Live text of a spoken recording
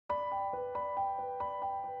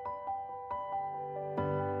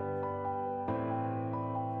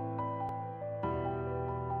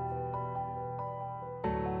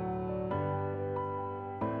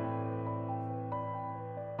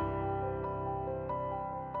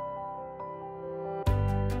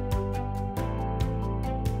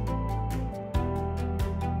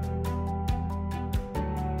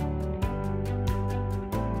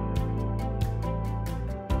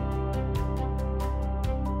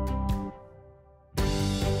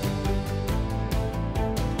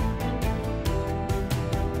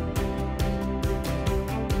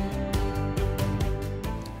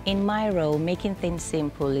In my role, making things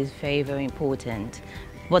simple is very, very important.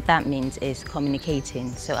 What that means is communicating.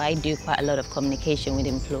 So I do quite a lot of communication with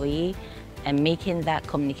employee, and making that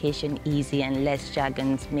communication easy and less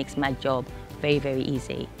jargons makes my job very, very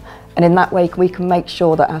easy. And in that way we can make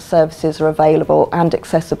sure that our services are available and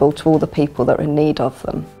accessible to all the people that are in need of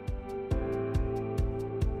them.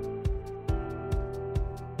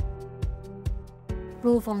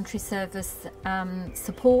 Royal Voluntary Service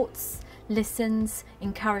supports, listens,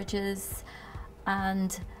 encourages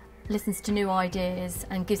and listens to new ideas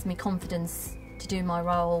and gives me confidence to do my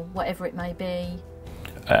role, whatever it may be.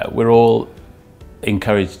 We're all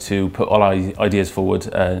encouraged to put all our ideas forward.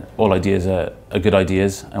 All ideas are good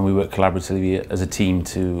ideas, and we work collaboratively as a team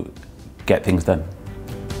to get things done.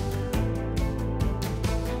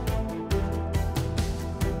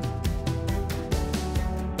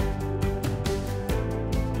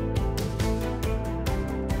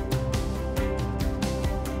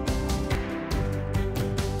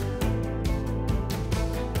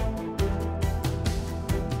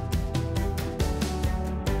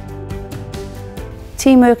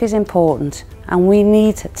 Teamwork is important, and we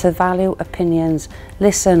need to value opinions,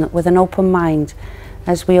 listen with an open mind,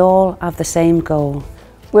 as we all have the same goal.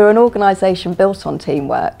 We're an organisation built on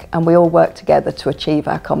teamwork, and we all work together to achieve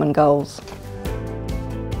our common goals.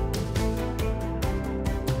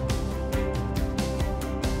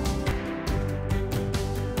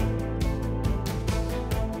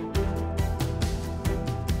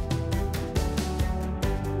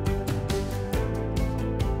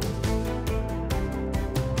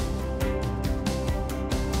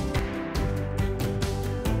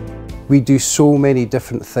 We do so many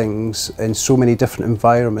different things in so many different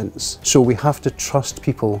environments, so we have to trust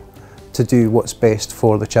people to do what's best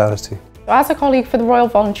for the charity. As a colleague for the Royal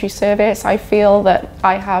Voluntary Service, I feel that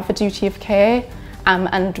I have a duty of care,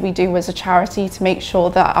 and we do as a charity to make sure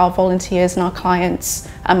that our volunteers and our clients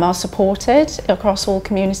are supported across all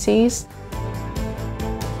communities.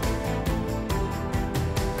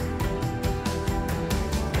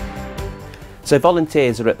 So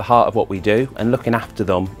volunteers are at the heart of what we do, and looking after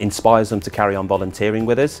them inspires them to carry on volunteering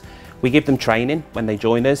with us. We give them training when they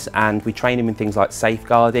join us, and we train them in things like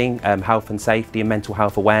safeguarding, health and safety and mental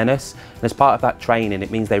health awareness. And as part of that training,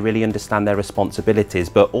 it means they really understand their responsibilities,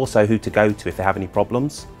 but also who to go to if they have any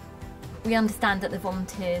problems. We understand that the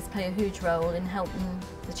volunteers play a huge role in helping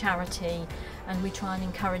the charity, and we try and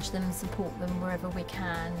encourage them, support them wherever we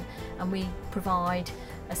can, and we provide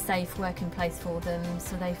a safe working place for them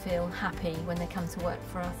so they feel happy when they come to work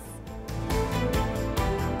for us.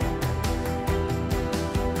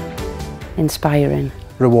 Inspiring.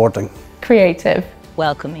 Rewarding. Creative.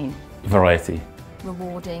 Welcoming. Variety.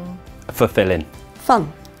 Rewarding. Fulfilling.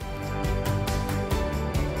 Fun.